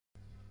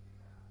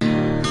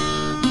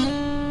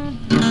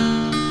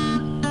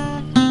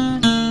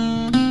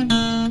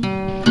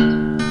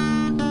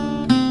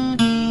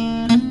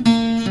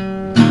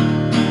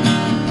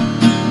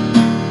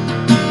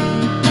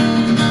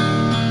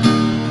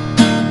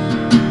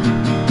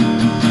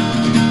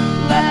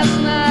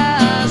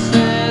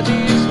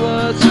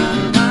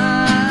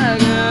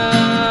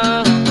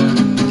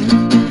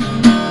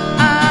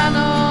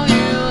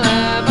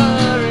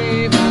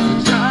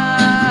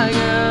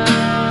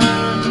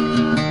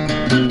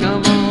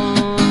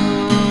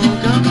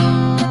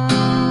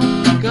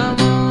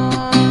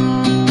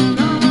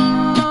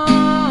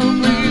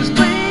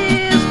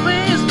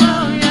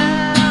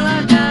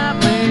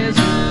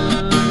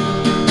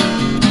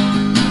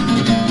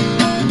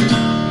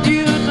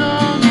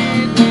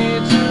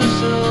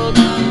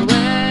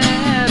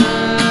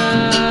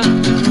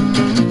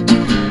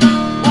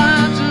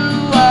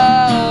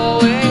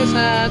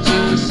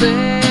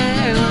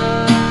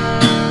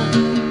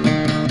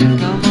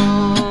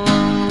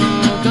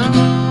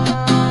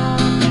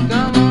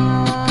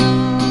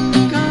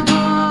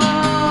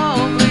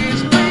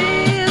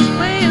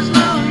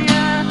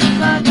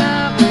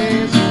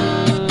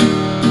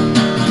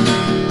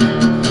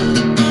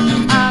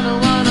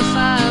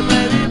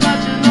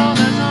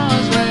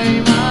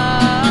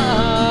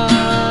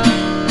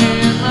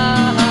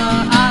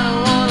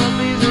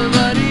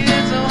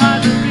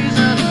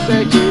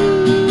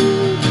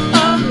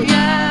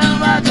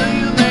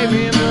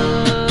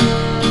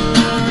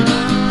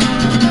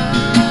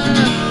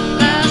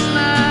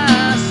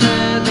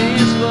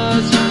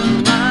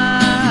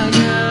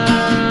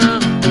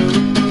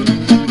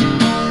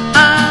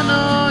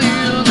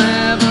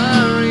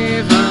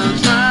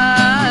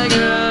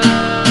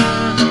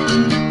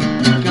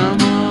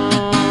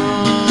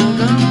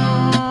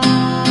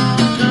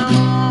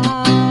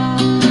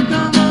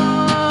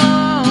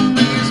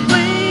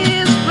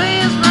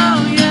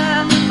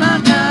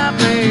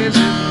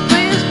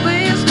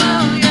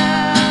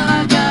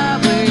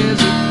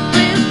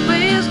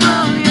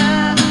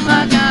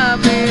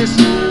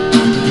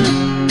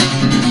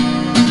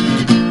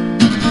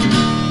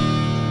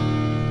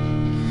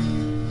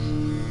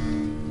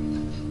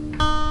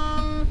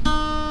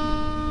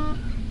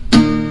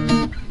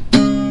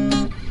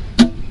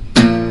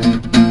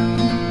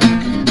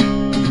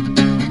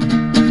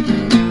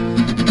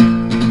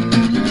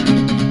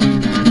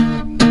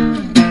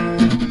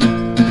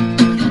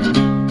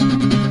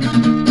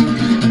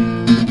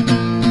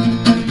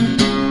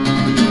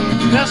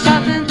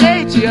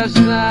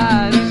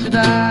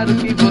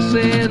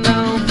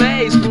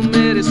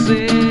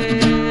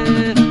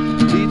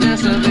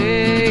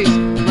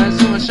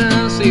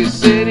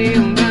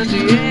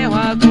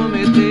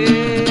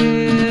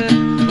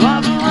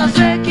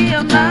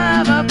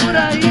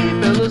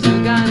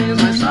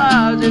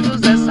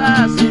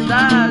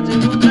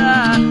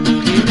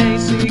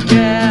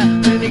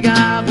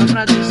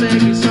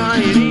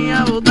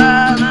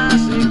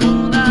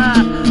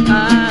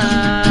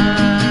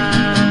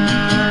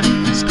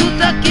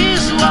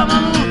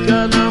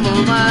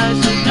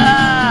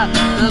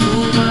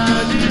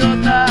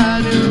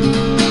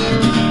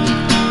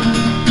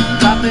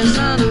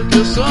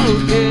sou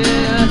o quê?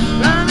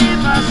 Pra me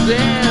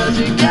fazer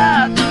de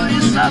gato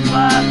e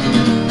sapato.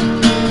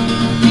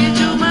 E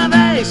de uma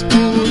vez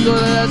por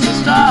toda essa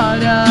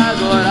história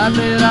agora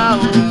terá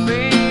um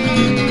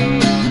fim.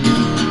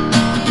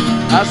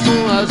 As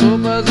suas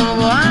roupas vão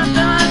voar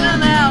pela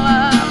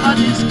janela,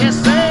 pode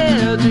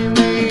esquecer de mim.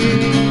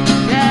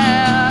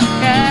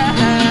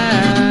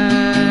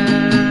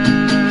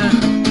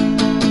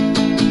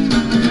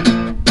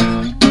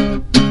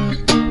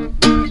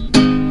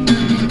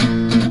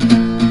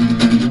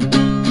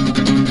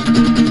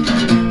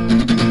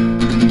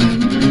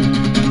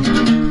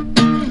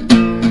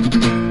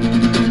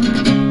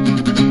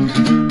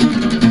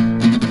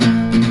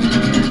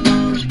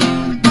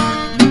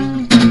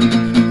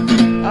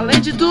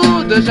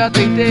 Eu já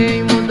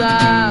tentei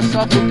mudar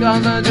só por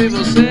causa de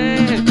você.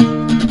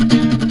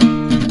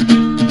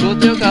 Do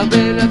teu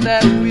cabelo até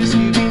o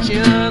uísque, 20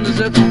 anos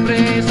eu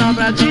comprei só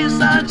pra te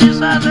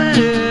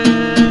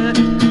satisfazer.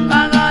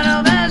 Agora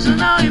eu vejo,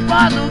 não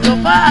importa o que eu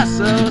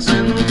faça, você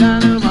nunca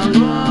deu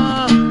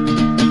valor.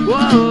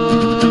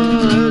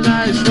 Eu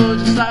já estou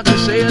de saco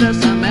cheio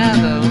dessa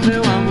merda. O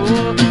meu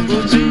amor,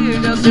 o dia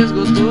já se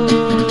esgotou.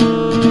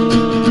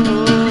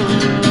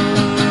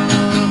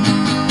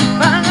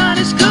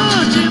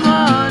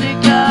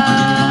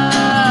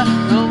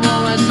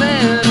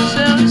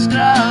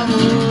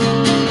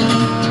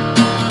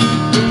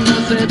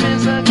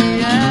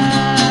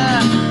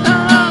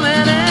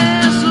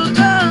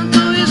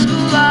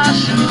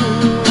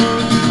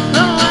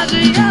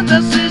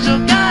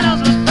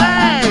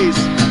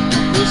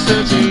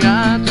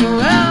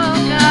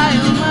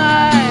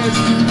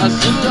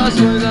 As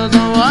coisas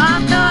vão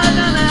voar pela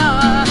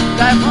janela,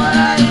 cai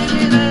fora e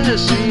me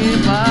deixa em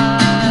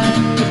paz.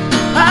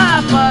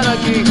 Ah, para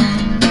aqui.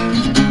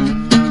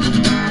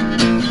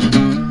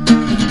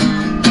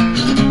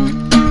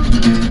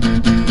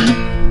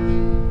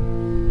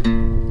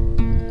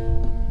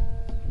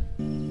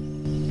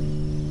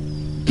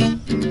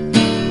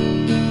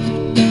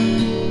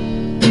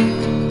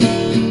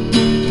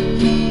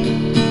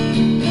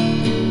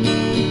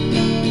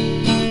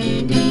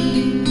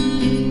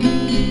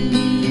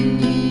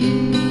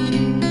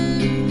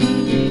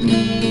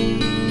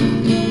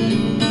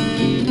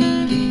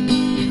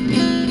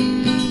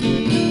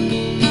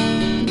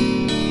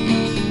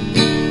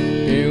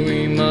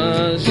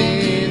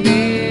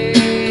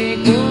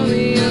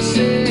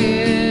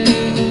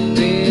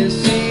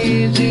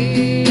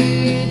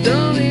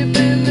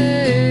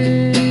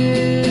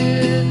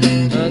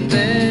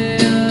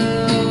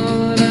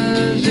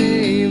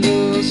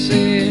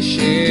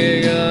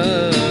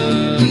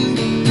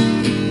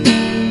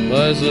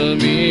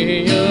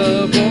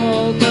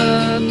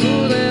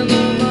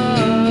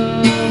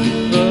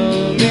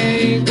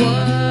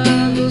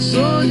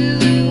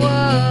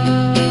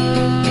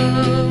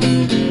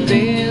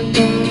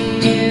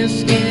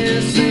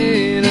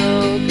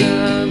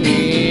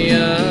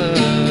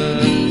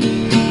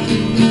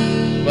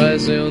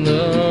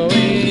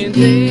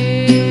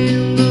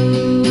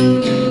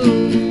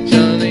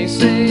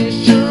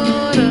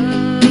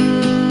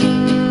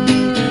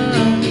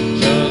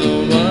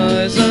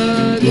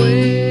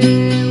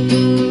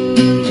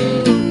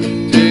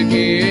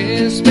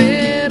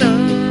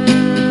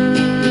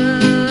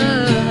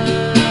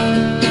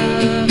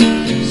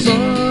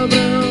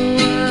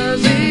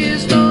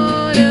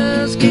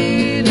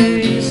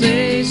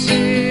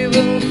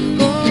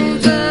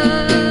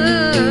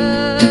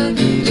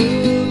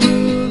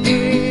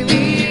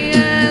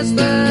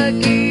 Esta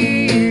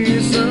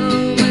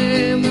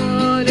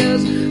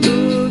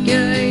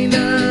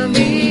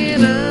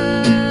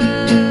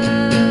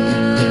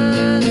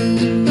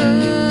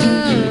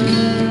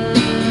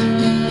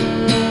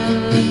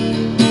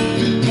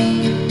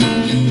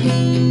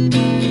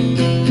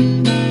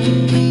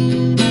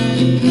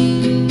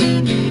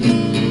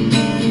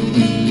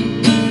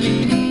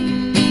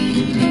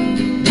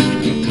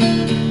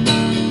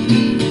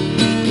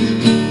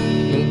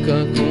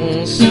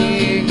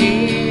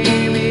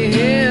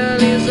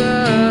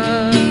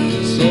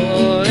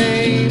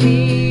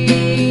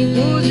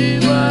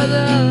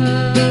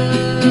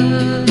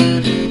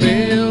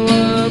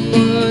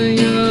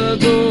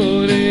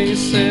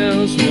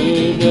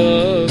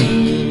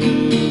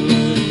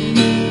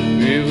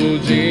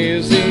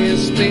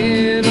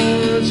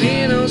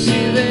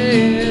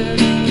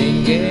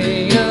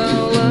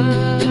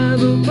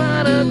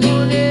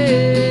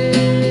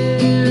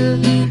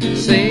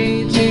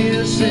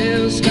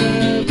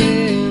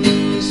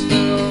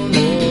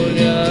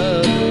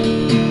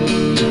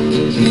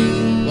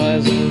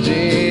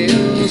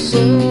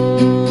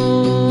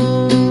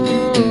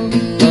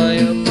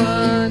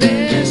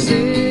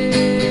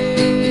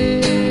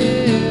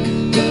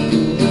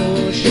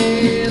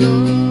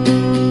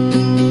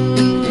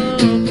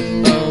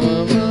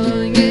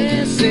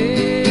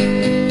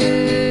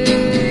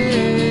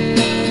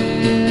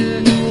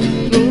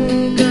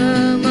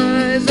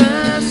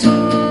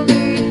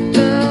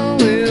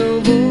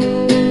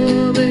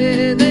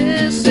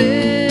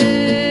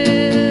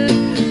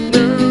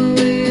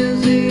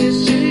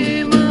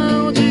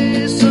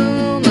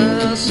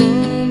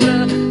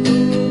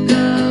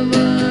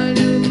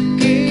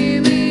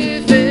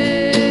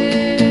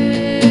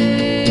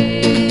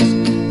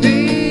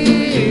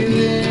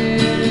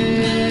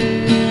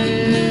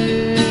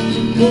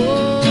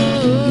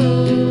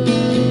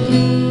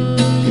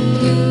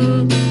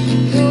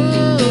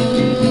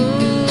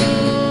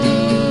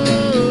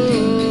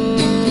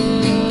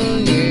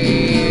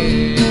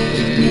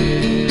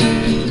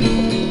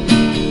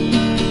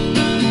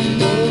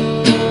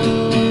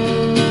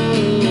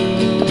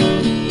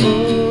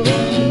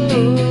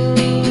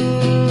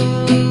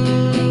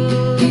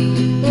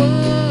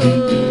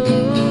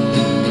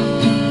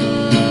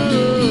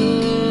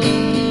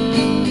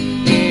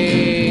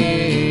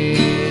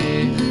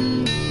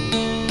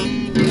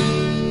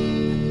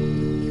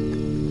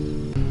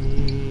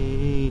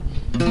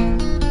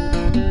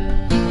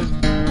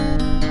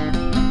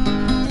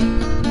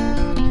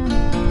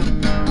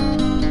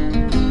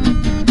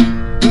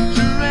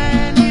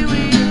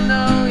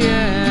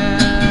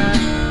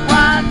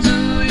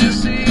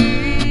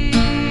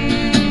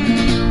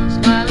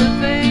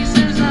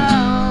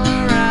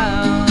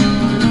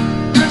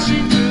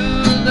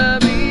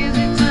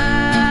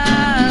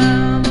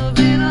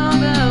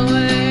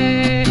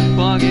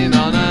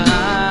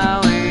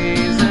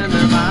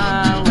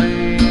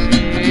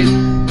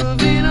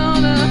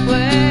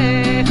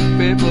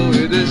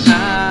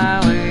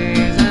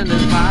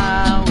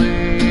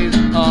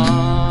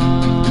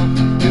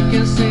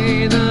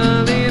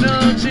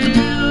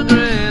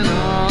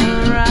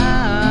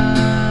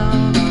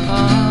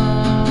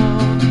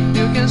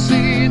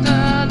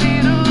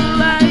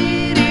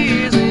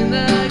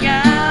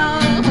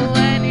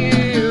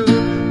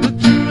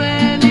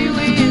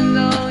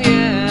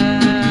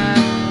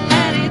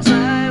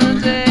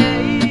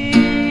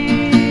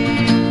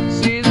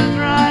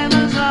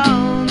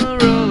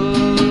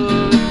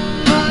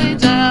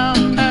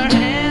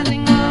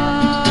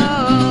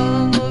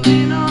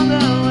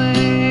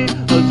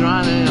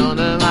driving on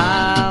the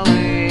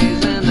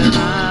highways and the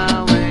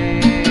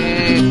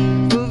highways,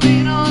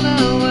 moving on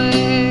the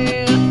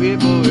way,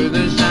 people with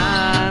the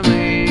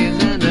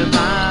highways and the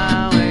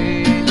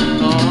byways.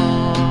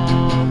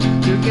 Oh,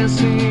 you can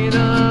see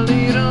the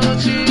little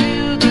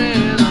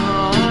children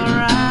all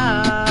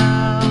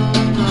around.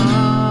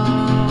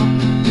 Oh,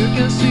 you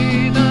can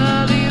see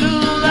the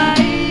little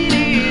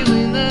ladies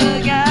in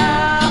the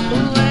gown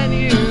and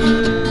you.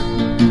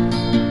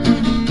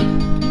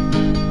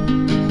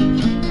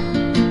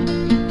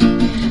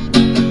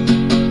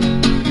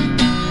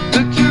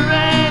 Look through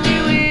any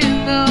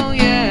window,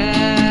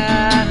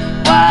 yeah.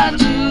 What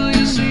do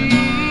you see?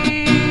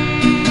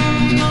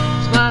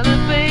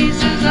 Smiling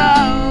faces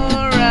all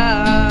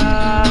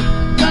around,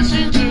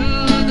 rushing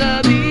through the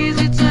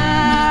busy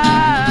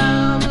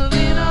town,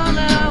 moving on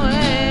the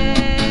way,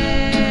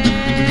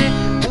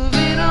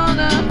 moving on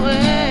the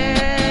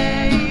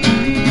way,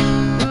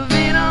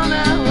 moving on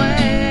the way.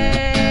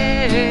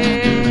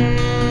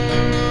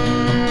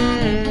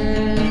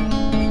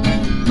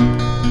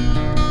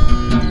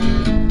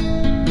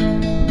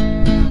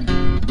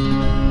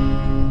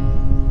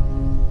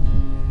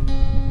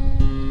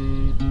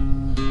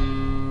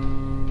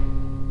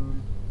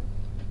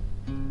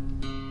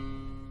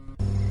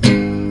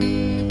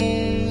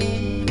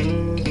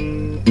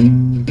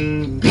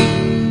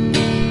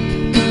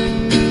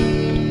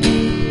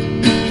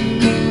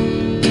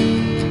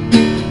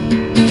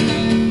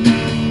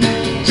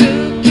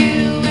 Took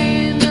you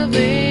in the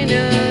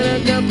vineyard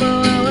a couple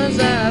hours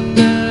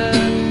after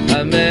I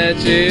met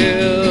you.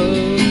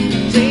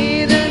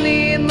 Didn't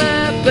need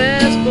my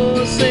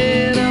passport,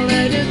 said I'll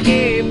let you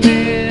keep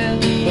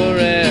it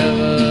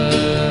forever.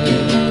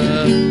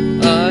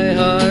 I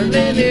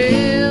hardly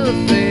knew a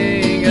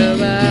thing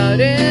about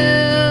it.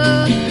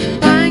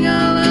 I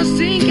got lost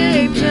in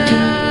Cape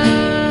Town,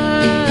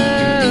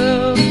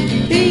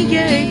 in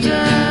Cape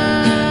Town.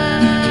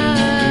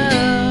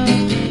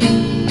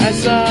 I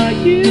saw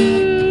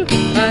you,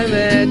 I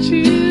met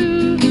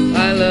you,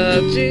 I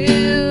loved you,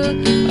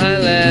 I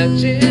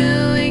left you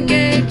in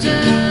Cape Town.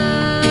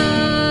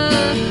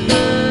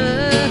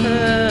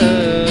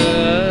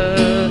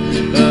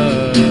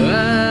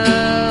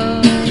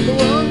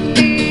 Woke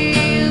me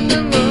in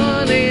the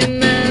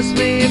morning, asked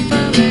me if I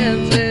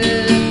meant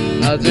it.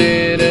 I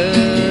didn't.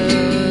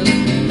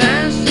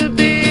 Asked to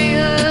be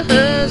her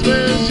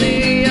husband, she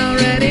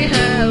already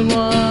had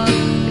one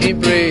in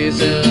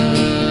prison.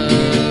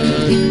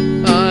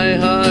 I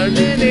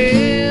hardly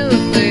knew a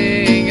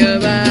thing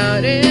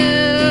about it.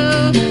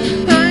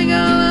 I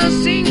got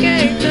lost in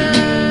Cape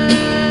Town,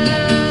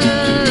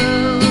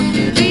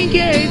 in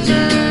Cape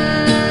Town.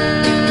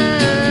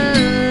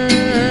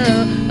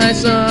 I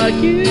saw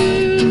you,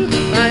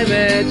 I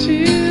met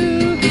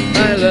you,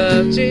 I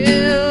loved you,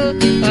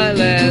 I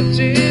left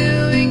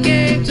you in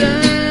Cape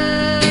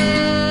Town,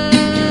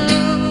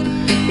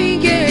 in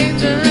Cape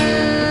Town.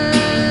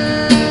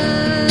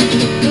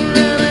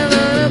 Ran out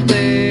of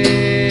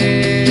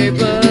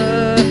paper,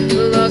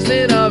 lost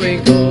it all in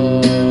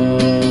call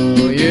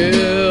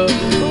you.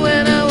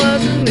 When I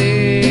was in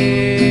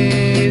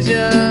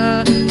Asia,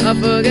 I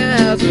forgot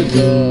how to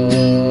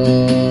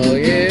call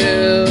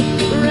you.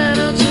 Ran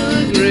out to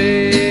the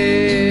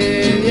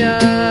graveyard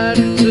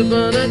to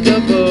burn a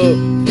couple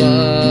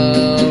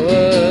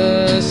flowers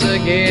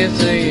again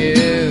to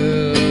you.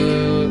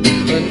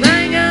 When I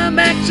got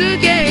back to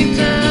Cape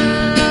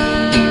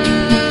Town,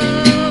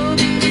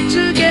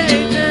 to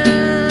Cape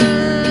Town,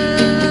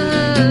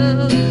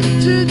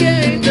 to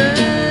Cape Town,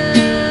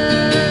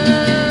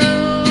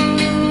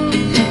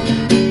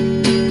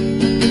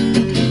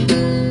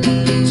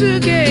 to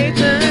Cape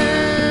Town,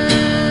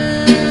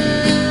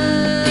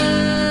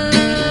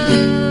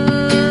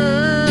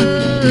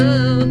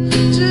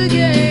 to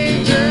Cape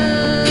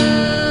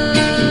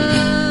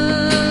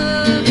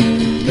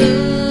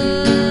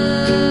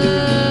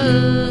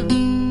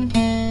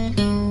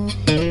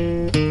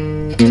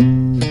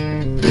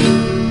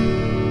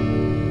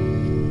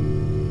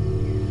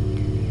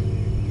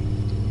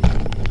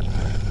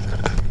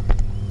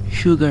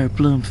Sugar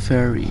Plum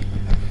Fairy.